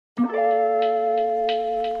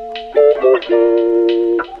Who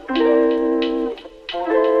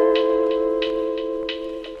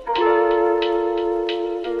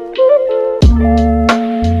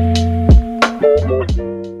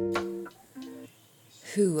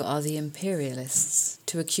are the imperialists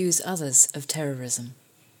to accuse others of terrorism?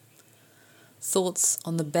 Thoughts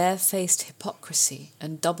on the barefaced hypocrisy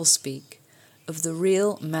and doublespeak of the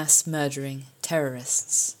real mass-murdering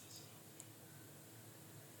terrorists.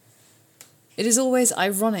 It is always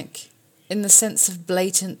ironic, in the sense of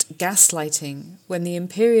blatant gaslighting, when the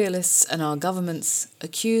imperialists and our governments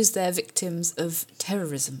accuse their victims of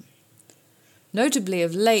terrorism, notably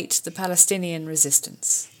of late the Palestinian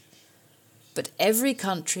resistance. But every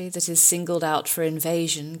country that is singled out for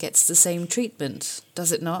invasion gets the same treatment,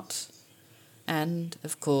 does it not? And,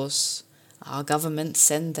 of course, our governments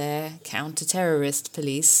send their counter-terrorist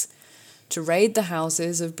police to raid the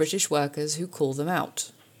houses of British workers who call them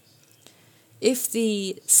out. If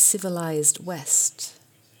the civilized West,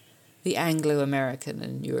 the Anglo-American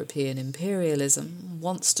and European imperialism,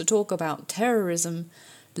 wants to talk about terrorism,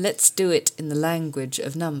 let's do it in the language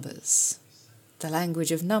of numbers. The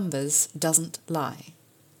language of numbers doesn't lie.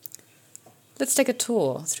 Let's take a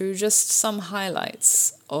tour through just some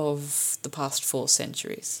highlights of the past 4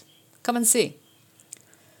 centuries. Come and see.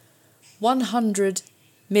 100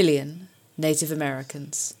 million Native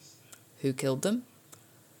Americans. Who killed them?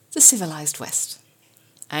 The civilized West.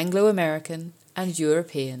 Anglo-American and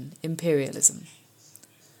European imperialism.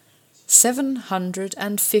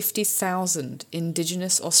 750,000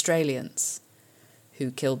 indigenous Australians.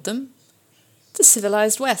 Who killed them? The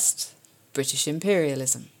civilized West. British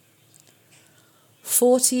imperialism.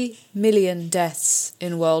 40 million deaths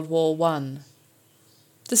in World War I.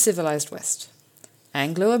 The civilized West.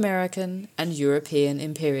 Anglo-American and European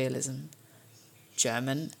imperialism.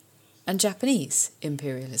 German and Japanese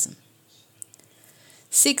imperialism.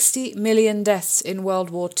 60 million deaths in World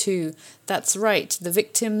War II. That's right, the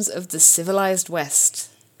victims of the civilized West.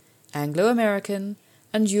 Anglo-American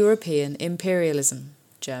and European imperialism.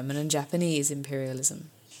 German and Japanese imperialism.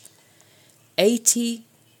 80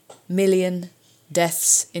 million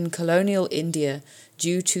deaths in colonial India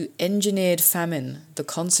due to engineered famine, the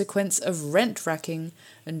consequence of rent-racking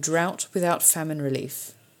and drought without famine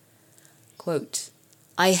relief. Quote,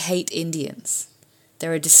 I hate Indians.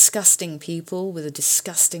 They're a disgusting people with a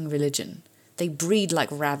disgusting religion. They breed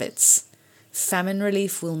like rabbits. Famine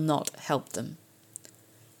relief will not help them.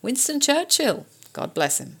 Winston Churchill, God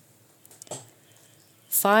bless him.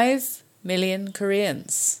 5 million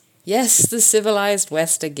Koreans. Yes, the civilized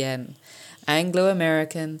West again.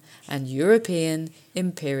 Anglo-American and European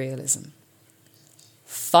imperialism.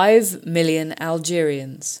 5 million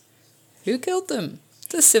Algerians. Who killed them?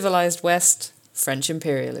 The civilized West, French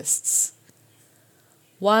imperialists.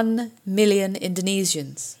 1 million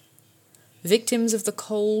Indonesians. Victims of the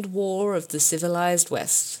Cold War of the civilized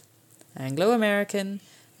West, Anglo-American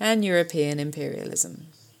and European imperialism.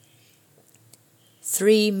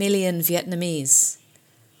 3 million Vietnamese.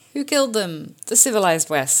 Who killed them? The civilized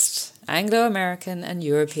West, Anglo-American and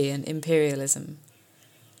European imperialism.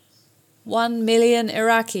 1 million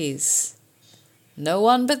Iraqis. No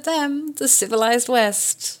one but them, the civilized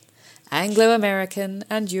West, Anglo-American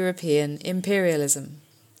and European imperialism.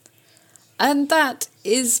 And that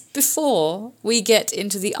is before we get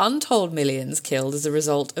into the untold millions killed as a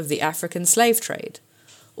result of the African slave trade,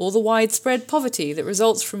 or the widespread poverty that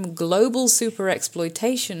results from global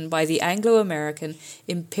super-exploitation by the Anglo-American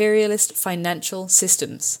imperialist financial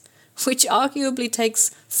systems, which arguably takes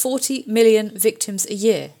 40 million victims a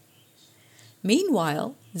year.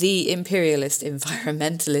 Meanwhile, the imperialist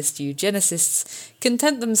environmentalist eugenicists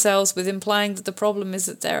content themselves with implying that the problem is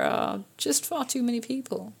that there are just far too many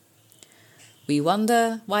people. We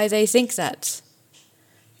wonder why they think that.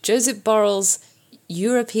 Joseph Borrell's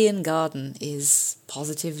European garden is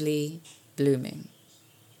positively blooming.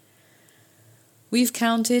 We've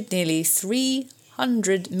counted nearly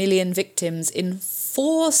 300 million victims in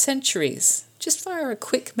 4 centuries, just via a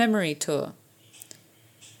quick memory tour.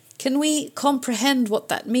 Can we comprehend what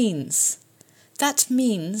that means? That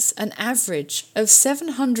means an average of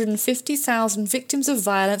 750,000 victims of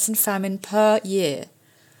violence and famine per year,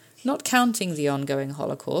 not counting the ongoing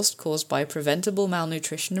Holocaust caused by preventable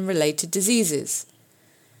malnutrition and related diseases.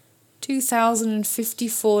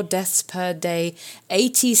 2,054 deaths per day,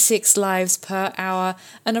 86 lives per hour,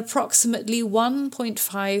 and approximately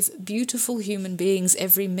 1.5 beautiful human beings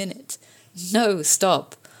every minute. No,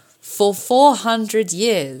 stop. For 400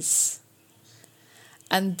 years.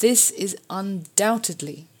 And this is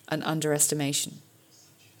undoubtedly an underestimation.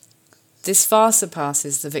 This far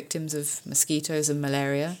surpasses the victims of mosquitoes and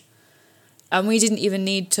malaria, And we didn't even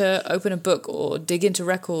need to open a book or dig into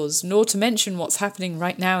records, nor to mention what's happening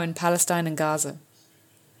right now in Palestine and Gaza.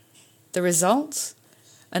 The result?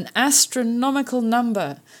 An astronomical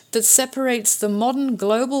number that separates the modern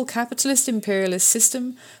global capitalist imperialist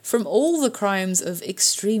system from all the crimes of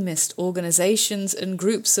extremist organizations and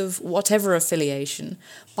groups of whatever affiliation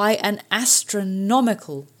by an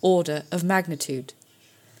astronomical order of magnitude.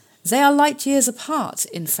 They are light years apart,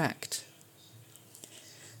 in fact.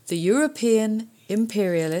 The European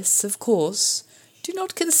imperialists, of course, do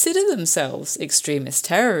not consider themselves extremist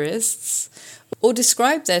terrorists or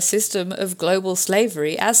describe their system of global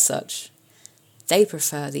slavery as such. They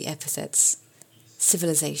prefer the epithets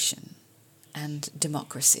civilization and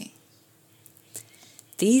democracy.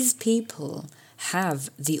 These people have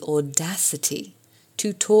the audacity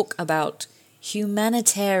to talk about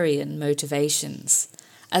humanitarian motivations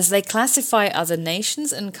as they classify other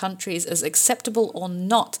nations and countries as acceptable or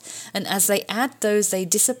not, and as they add those they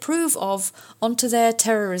disapprove of onto their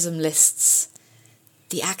terrorism lists.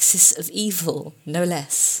 The axis of evil, no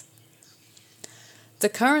less. The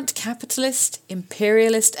current capitalist,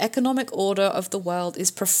 imperialist economic order of the world is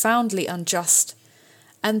profoundly unjust,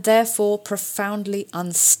 and therefore profoundly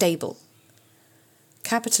unstable.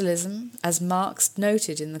 Capitalism, as Marx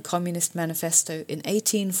noted in the Communist Manifesto in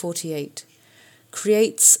 1848,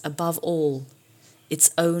 creates, above all,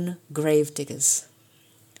 its own gravediggers.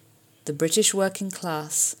 The British working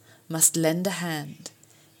class must lend a hand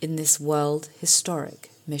in this world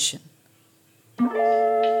historic mission.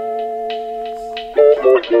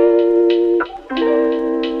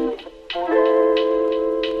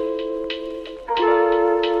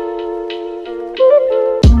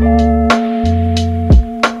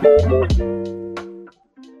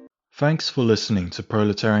 Thanks for listening to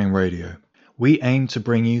Proletarian Radio. We aim to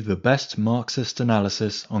bring you the best Marxist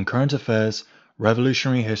analysis on current affairs,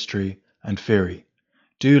 revolutionary history, and theory.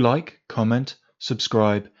 Do like, comment,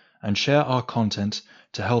 subscribe, and share our content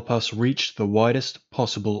to help us reach the widest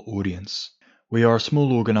possible audience. We are a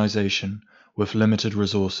small organization with limited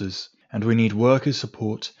resources, and we need worker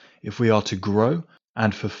support if we are to grow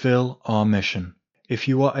and fulfill our mission. If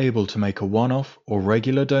you are able to make a one-off or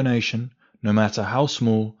regular donation, no matter how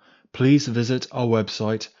small, please visit our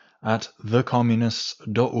website at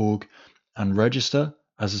thecommunists.org and register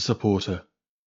as a supporter.